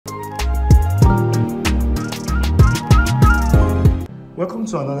Welcome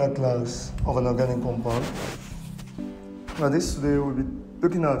to another class of an organic compound. Now today we'll be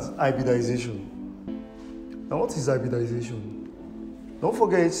looking at hybridization. Now what is hybridization? Don't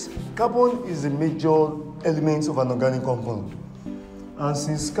forget, carbon is the major element of an organic compound. And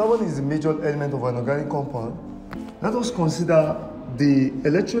since carbon is the major element of an organic compound, let us consider the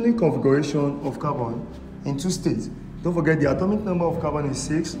electronic configuration of carbon in two states. Don't forget the atomic number of carbon is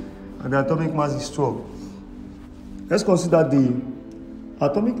 6 and the atomic mass is 12. Let's consider the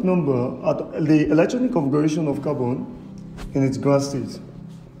atomic number, the electronic configuration of carbon in its ground state,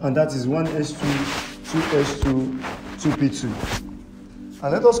 and that is 1s2, 2s2, 2p2.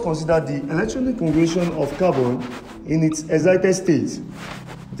 And let us consider the electronic configuration of carbon in its excited state.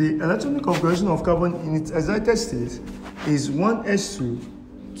 The electronic configuration of carbon in its excited state is 1s2,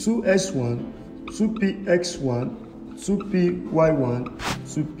 2s1, 2px1, 2py1,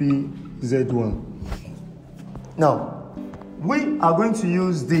 2pz1. Now, we are going to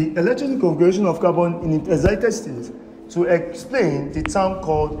use the electronic configuration of carbon in its excited state to explain the term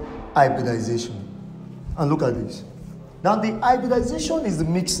called hybridization. And look at this. Now, the hybridization is the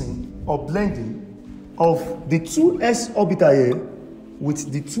mixing or blending of the 2s orbital here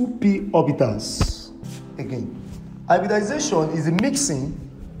with the 2p orbitals. Again, hybridization is the mixing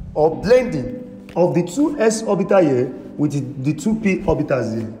or blending of the 2s orbital here with the 2p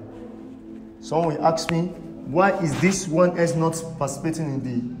orbitals here. Someone will ask me, why is this 1s not participating in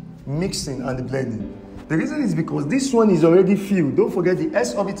the mixing and the blending? The reason is because this one is already filled. Don't forget the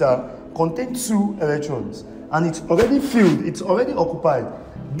s orbital contains 2 electrons and it's already filled, it's already occupied.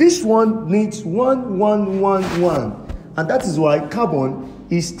 This one needs 1, 1, 1, 1, and that is why carbon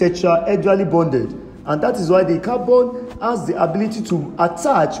is tetrahedrally bonded, and that is why the carbon has the ability to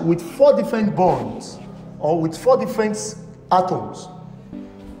attach with 4 different bonds or with 4 different atoms.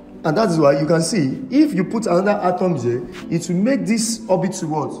 And that is why you can see, if you put another atom here, it will make this orbit to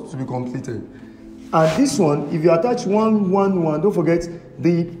what? To be completed. And this one, if you attach 1, 1, 1, don't forget,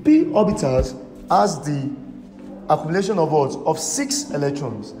 the p orbitals has the accumulation of what? Of 6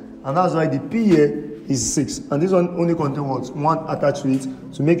 electrons. And that's why the p here is 6. And this one only contains what? 1 attached to it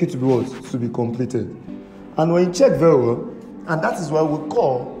to make it to be what? To be completed. And when you check very well, and that is why we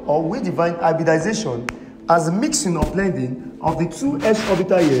call, or we define hybridization as a mixing or blending of the 2s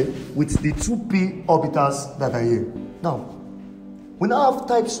orbital here with the 2p orbitals that are here. Now, we now have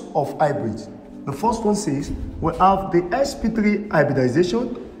types of hybrid. The first one says we have the sp3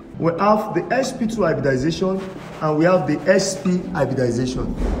 hybridization, we have the sp2 hybridization, and we have the sp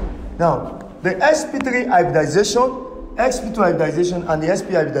hybridization. Now, the sp3 hybridization, sp2 hybridization, and the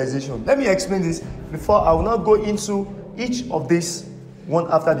sp hybridization. Let me explain this before I will not go into each of these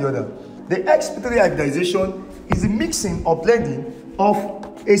one after the other. The sp3 hybridization is a mixing or blending of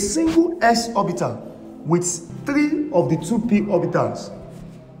a single s orbital with 3 of the 2p orbitals.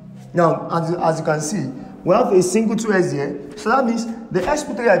 Now, as you can see, we have a single 2s here. So that means the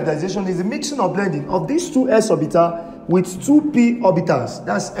sp3 hybridization is a mixing or blending of these 2s orbital with 2p orbitals.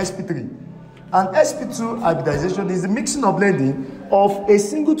 That's sp3. And sp2 hybridization is a mixing or blending of a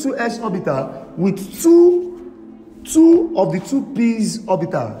single 2s orbital with 2 of the 2p's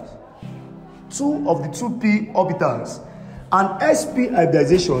orbitals. 2 of the 2p orbitals. And sp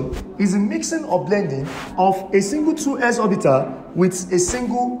hybridization is a mixing or blending of a single 2s orbital with a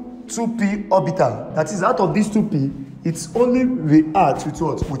single 2p orbital. That is, out of these 2p, it's only react with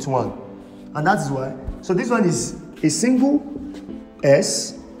what? With 1. And that is why. So this one is a single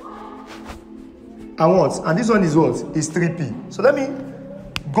s and what? And this one is what? Is 3p. So let me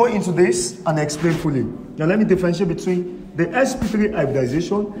go into this and explain fully. Now let me differentiate between the sp3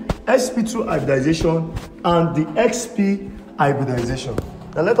 hybridization, sp2 hybridization, and the xp hybridization.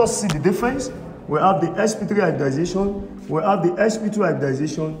 Now let us see the difference. We have the sp3 hybridization, we have the sp2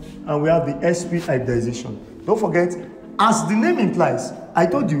 hybridization, and we have the sp hybridization. Don't forget, as the name implies, I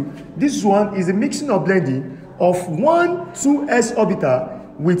told you, this one is a mixing or blending of 1 2s orbital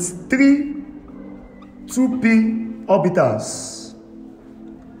with 3 2p orbitals.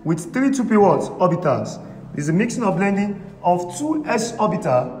 With 3 2p what? Orbitals. It's a mixing or blending of 2s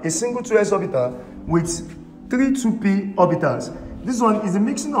orbital, a single 2s orbital, with 3 2p orbitals. This one is a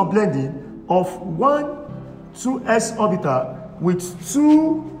mixing or blending of 1 2s orbital with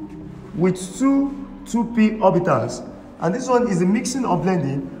 2 2p orbitals. And this one is a mixing or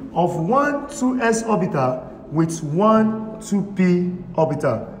blending of 1 2s orbital with 1 2p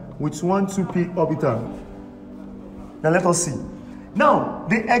orbital. With 1 2p orbital. Now let us see. Now,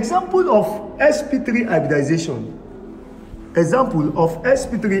 the example of sp3 hybridization, example of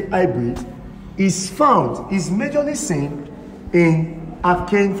sp3 hybrid is majorly seen in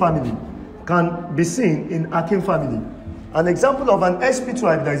alkane family, can be seen in alkane family. An example of an sp2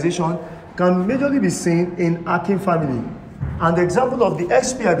 hybridization can majorly be seen in alkene family. And the example of the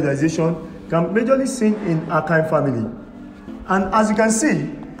sp hybridization can majorly seen in alkyne family. And as you can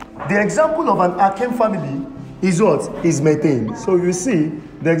see, the example of an alkene family is what? Is methane. So you see,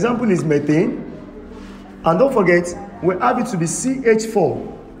 the example is methane. And don't forget, we have it to be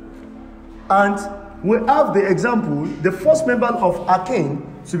CH4. And we have the example, the first member of alkane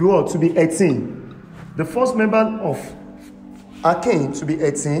to be what? To be 18. The first member of alkane to be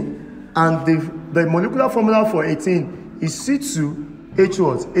 18. And the molecular formula for 18 is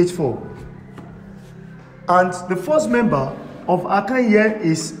C2H4. And the first member of alkyne here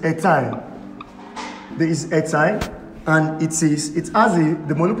is ethyl. There is ethyl, and it has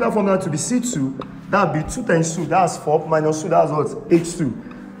the molecular formula to be C2. That would be 2 times 2, that's 4, minus 2, that's what? H2.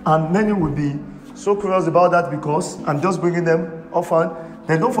 And many will be so curious about that because I'm just bringing them often.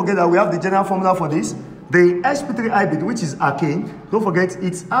 Then don't forget that we have the general formula for this. The sp3 hybrid, which is alkane, don't forget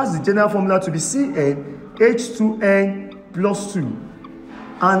it has the general formula to be CnH2n plus 2.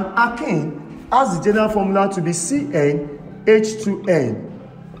 And alkane has the general formula to be CnH2n.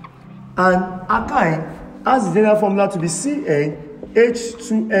 And alkyne has the general formula to be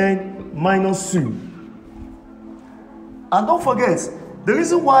CnH2n minus 2. And don't forget, the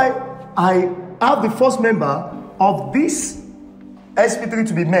reason why I have the first member of this sp3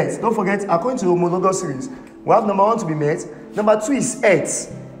 to be met, don't forget, according to the homologous series, we have number 1 to be met, number 2 is 8.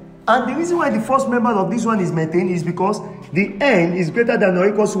 And the reason why the first member of this one is methane is because the n is greater than or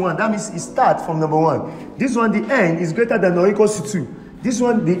equals to 1. That means it starts from number 1. This one, the n is greater than or equals to 2. This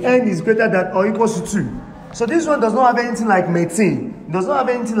one, the n is greater than or equals to 2. So this one does not have anything like methane. It does not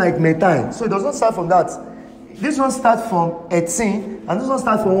have anything like methane. So it does not start from that. This one starts from 18, and this one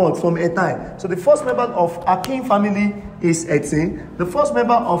starts from what? From ethyl. So the first member of alkene family is 18. The first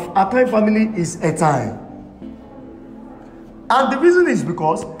member of alkyne family is ethyl. And the reason is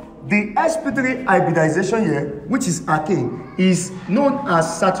because the sp3 hybridization here, which is alkane, is known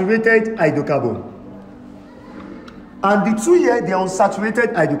as saturated hydrocarbon. And the two here, they are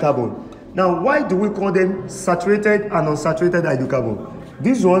unsaturated hydrocarbon. Now, why do we call them saturated and unsaturated hydrocarbon?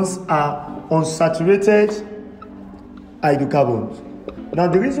 These ones are unsaturated hydrocarbons. Now,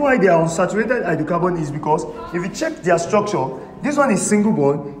 the reason why they are unsaturated hydrocarbon is because if you check their structure, this one is single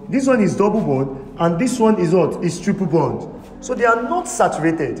bond, this one is double bond, and this one is what? Is triple bond. So they are not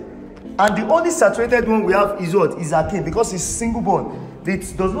saturated. And the only saturated one we have is what? Is alkane, because it's single bond.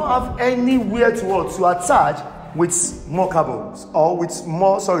 It does not have anywhere to what? To attach with more carbons, or with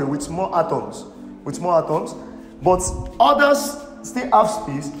more atoms. But others still have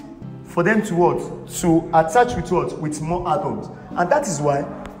space for them to what? To attach with what? With more atoms. And that is why,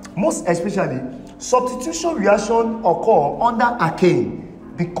 most especially, substitution reaction occur under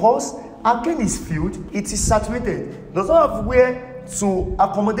alkane. Because alkane is filled, it is saturated. Does not have where to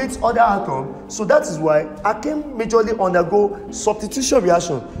accommodate other atoms. So that is why alkane majorly undergo substitution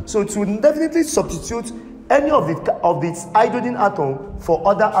reaction. So it will definitely substitute any of its hydrogen atom for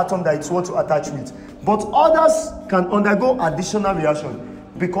other atom that it wants to attach with. But others can undergo additional reaction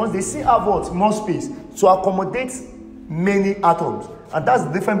because they still have what? More space to accommodate many atoms. And that's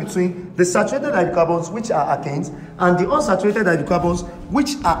the difference between the saturated hydrocarbons, which are alkanes, and the unsaturated hydrocarbons,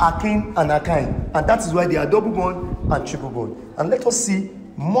 which are alkane and alkyne. And that is why they are double bond and triple bond. And let us see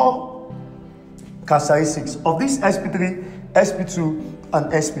more characteristics of this sp3, sp2,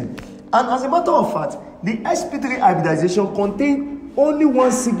 and sp. And as a matter of fact, the sp3 hybridization contains only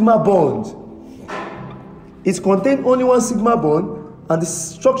one sigma bond. It contains only one sigma bond, and the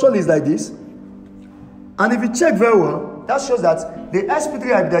structure is like this. And if you check very well, that shows that the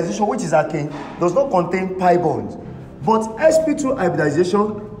sp3 hybridization, which is alkane, does not contain pi bonds. But sp2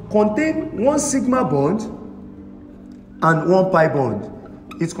 hybridization contains one sigma bond and one pi bond.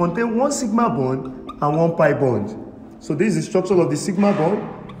 It contains one sigma bond and one pi bond. So this is the structure of the sigma bond.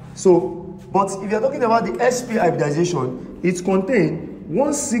 But if you're talking about the sp hybridization, it contains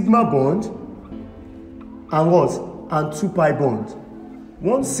one sigma bond and what? And 2 pi bond.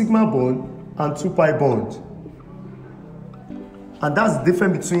 One sigma bond and 2 pi bond. And that's the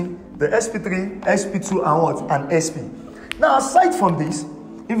difference between the sp3, sp2, and what? And sp. Now, aside from this,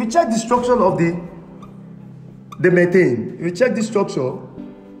 if you check the structure of the methane, if you check the structure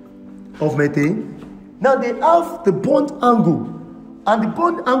of methane, now they have the bond angle. And the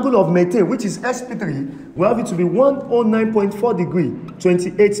bond angle of methane, which is sp3, we have it to be 109.4 degree,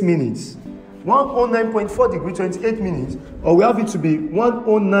 28 minutes. 109.4 degree, 28 minutes, or we have it to be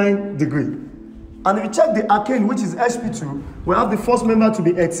 109 degree. And if you check the alkane, which is sp2, we have the first member to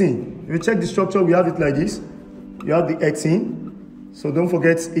be 18. If you check the structure, we have it like this. You have the 18. So don't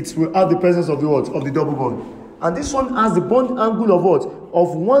forget, it will have the presence of the what? Of the double bond. And this one has the bond angle of what?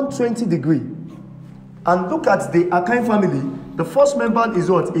 Of 120 degree. And look at the alkyne family. The first member is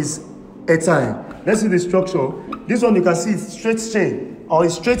what? Is ethyne. Let's see the structure. This one you can see it's straight chain or a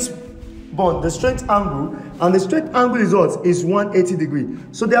straight bond, the straight angle, and the straight angle is what? Is 180 degree.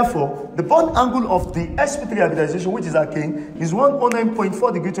 So therefore, the bond angle of the sp3 hybridization, which is alkane, is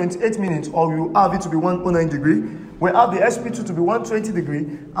 109.4 degree 28 minutes, or we have it to be 109 degree. We have the sp2 to be 120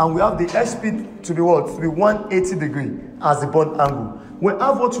 degree, and we have the sp to be what? To be 180 degree as the bond angle. We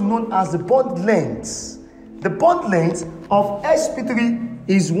have what is known as the bond length. The bond length of sp3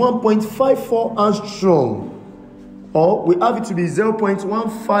 is 1.54 angstrom, or we have it to be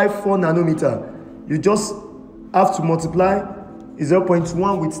 0.154 nanometer. You just have to multiply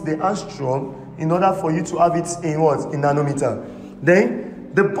 0.1 with the angstrom in order for you to have it in what? In nanometer.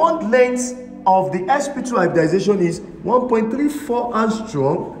 Then the bond length of the sp2 hybridization is 1.34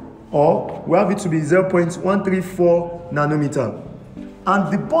 angstrom, or we have it to be 0.134 nanometer.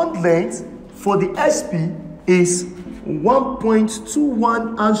 And the bond length for the sp is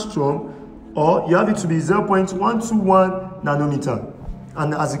 1.21 angstrom, or you have it to be 0.121 nanometer.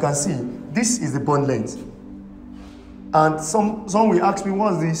 And as you can see, this is the bond length. And some will ask me,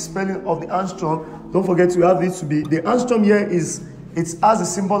 what's the spelling of the angstrom? Don't forget to have this to be, the angstrom here is, it has a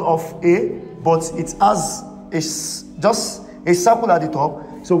symbol of A, but it has just a circle at the top.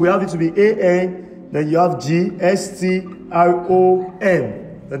 So we have it to be AN, then you have G, ST, ROM.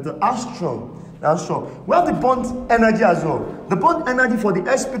 That's the angstrom. We have the bond energy as well. The bond energy for the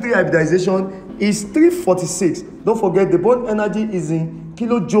sp3 hybridization is 346. Don't forget the bond energy is in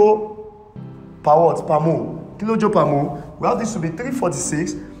kilojoule per watt per mole. Kilojoule per mole. We have this to be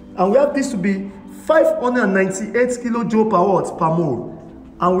 346, and we have this to be 598 kilojoule per watt per mole.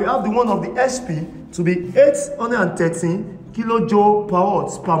 And we have the one of the sp to be 813 kilojoule per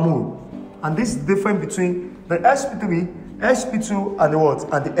watt per mole. And this is the difference between the sp3, sp2, and the what?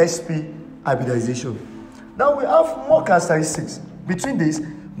 And the sp hybridization. Now we have more characteristics between this,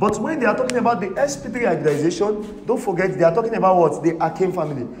 but when they are talking about the sp3 hybridization, don't forget they are talking about what? The alkane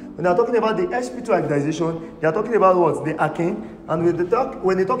family. When they are talking about the sp2 hybridization, they are talking about what? The alkane. And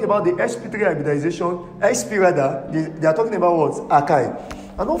when they talk about the sp3 hybridization, sp rather, they are talking about what? Alkyne.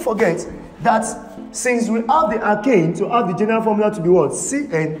 And don't forget that since we have the alkane to have the general formula to be what?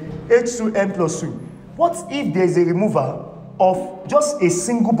 CnH2n plus 2. What if there is a removal of just a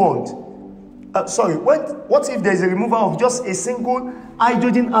single bond? What if there is a removal of just a single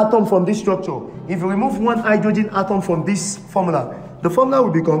hydrogen atom from this structure? If you remove one hydrogen atom from this formula, the formula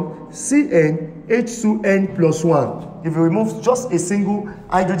will become CnH2n plus 1. If you remove just a single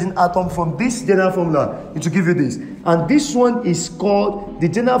hydrogen atom from this general formula, it will give you this. And this one is called the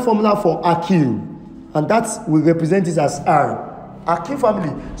general formula for alkyl. And that will represent it as R. Alkyl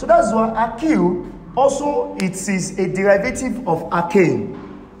family. So that's why alkyl also it is a derivative of alkane.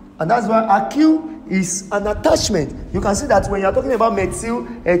 And that's why alkyl is an attachment. You can see that when you are talking about methyl,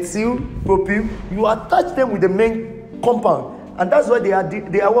 ethyl, propyl, you attach them with the main compound. And that's why they are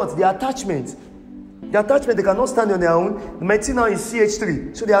what? They are attachments. The attachment, they cannot stand on their own. The methyl now is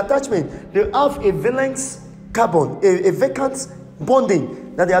CH3. So the attachment, they have a valence carbon, a vacant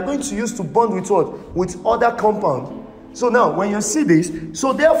bonding that they are going to use to bond with what? With other compounds. So now, when you see this,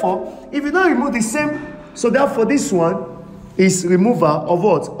 so therefore, if you don't remove the same, so therefore this one is removal of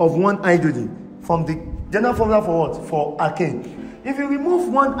what? Of one hydrogen from the general formula for what? For alkane. If you remove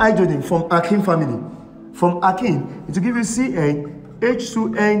one hydrogen from alkane family, from alkane, it will give you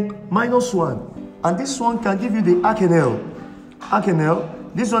CnH2n minus 1. And this one can give you the alkenyl. Alkenyl,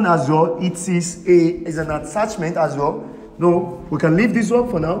 this one as well, it is an attachment as well. No, we can leave this one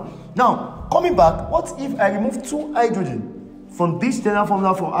for now. Now, coming back, what if I remove two hydrogen from this general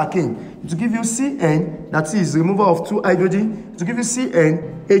formula for alkane? To give you Cn, that is removal of two hydrogen, to give you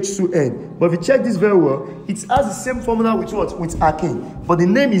CnH2n. But if you check this very well, it has the same formula with what? With alkane. But the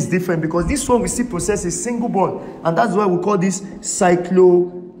name is different because this one we still possess a single bond. And that's why we call this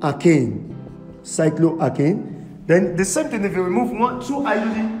cycloalkane. Cycloalkane. Then the same thing if you remove two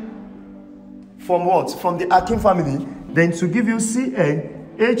hydrogen from what? From the alkane family, then to give you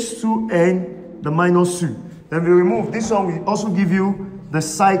CnH2n, the minus 2. Then we remove this one, we also give you the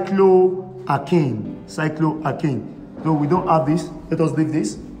cycloalkane. Cycloalkane. No, we don't have this. Let us leave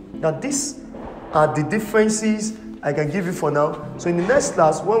this. Now, these are the differences I can give you for now. So in the next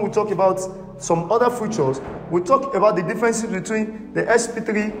class, when we talk about some other features, we'll talk about the differences between the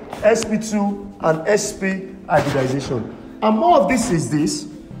sp3, sp2, and sp hybridization. And more of this is this.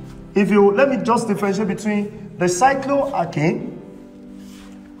 Let me just differentiate between the cycloalkane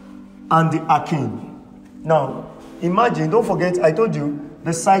and the alkane. Now, imagine, don't forget, I told you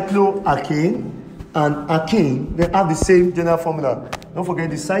the cycloalkane, and alkane, they have the same general formula. Don't forget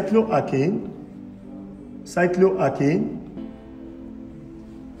the cycloalkane,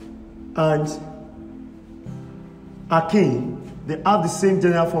 and alkane, they have the same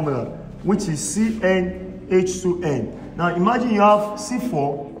general formula, which is CnH2n. Now imagine you have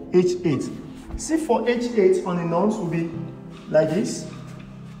C4H8. C4H8 on the nons will be like this.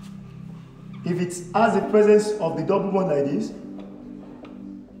 If it has the presence of the double bond like this,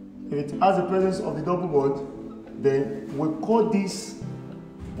 then we'll call this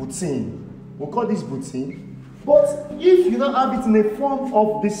butene. But if you don't have it in the form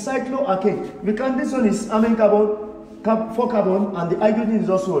of the cycloalkane, because this one is how many carbon? 4 carbon, and the hydrogen is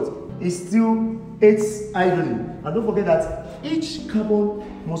also what? It's still 8 hydrogen. And don't forget that each carbon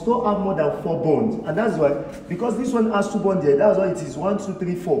must not have more than 4 bonds. And that's why, because this one has 2 bonds here, that's why it is 1, 2,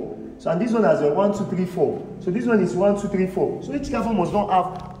 3, 4. So, and this one has a 1, 2, 3, 4. So this one is 1, 2, 3, 4. So each carbon must not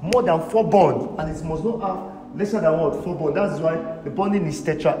have more than 4 bonds, and it must not have lesser than what? 4 bonds. That's why the bonding is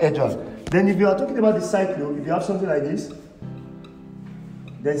tetrahedral. Then if you are talking about the cyclo, if you have something like this,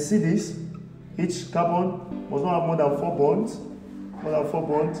 then see this. Each carbon must not have more than 4 bonds.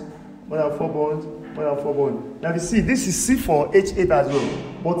 Now you see, this is C4H8 as well.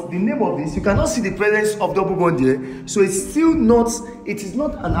 But the name of this, you cannot see the presence of double bond here. So it's still not, it is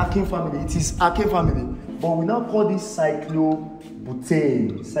not an alkane family, it is alkane family. But we now call this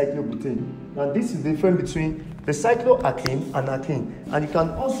cyclobutane. Now this is the difference between the cycloalkane and alkane. And you can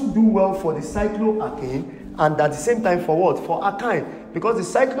also do well for the cycloalkane and at the same time for what? For alkyne. Because the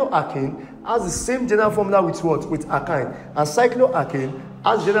cycloalkane has the same general formula with what? With alkyne. And cycloalkane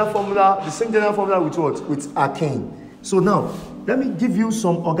has the same general formula with what? With alkane. So now, let me give you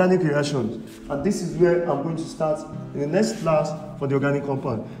some organic reactions. And this is where I'm going to start in the next class for the organic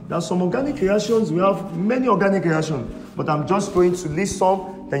compound. There are some organic reactions. We have many organic reactions. But I'm just going to list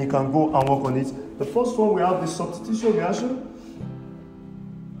some, then you can go and work on it. The first one, we have the substitution reaction.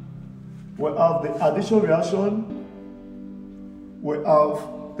 We have the addition reaction. We have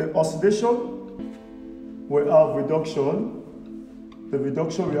the oxidation. We have reduction. The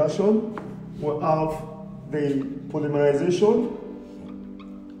reduction reaction. We have the polymerization.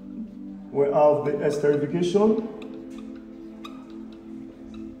 We have the esterification.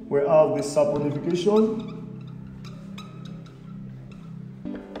 We have the saponification.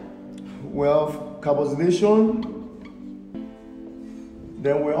 We have carboxylation.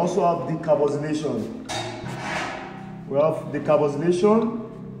 Then we also have decarboxylation. We have decarboxylation.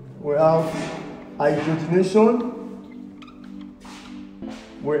 We have hydrogenation.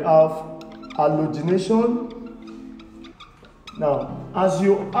 We have halogenation. Now, as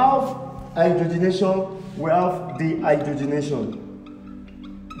you have hydrogenation, we have dehydrogenation.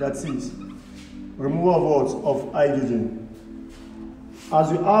 That is removal of what? Of hydrogen.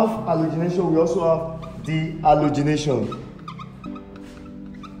 As we have halogenation, we also have dehalogenation.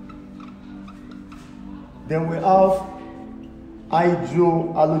 Then we have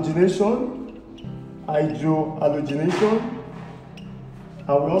hydrohalogenation.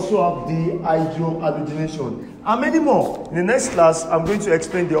 And we also have dehydrohalogenation. And many more. In the next class, I'm going to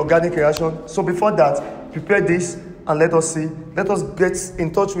explain the organic reaction. So before that, prepare this and let us see. Let us get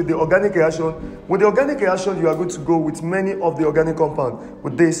in touch with the organic reaction. With the organic reaction, you are going to go with many of the organic compounds.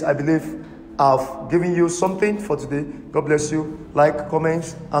 With this, I believe I've given you something for today. God bless you. Like,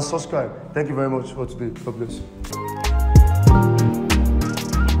 comment, and subscribe. Thank you very much for today. God bless you.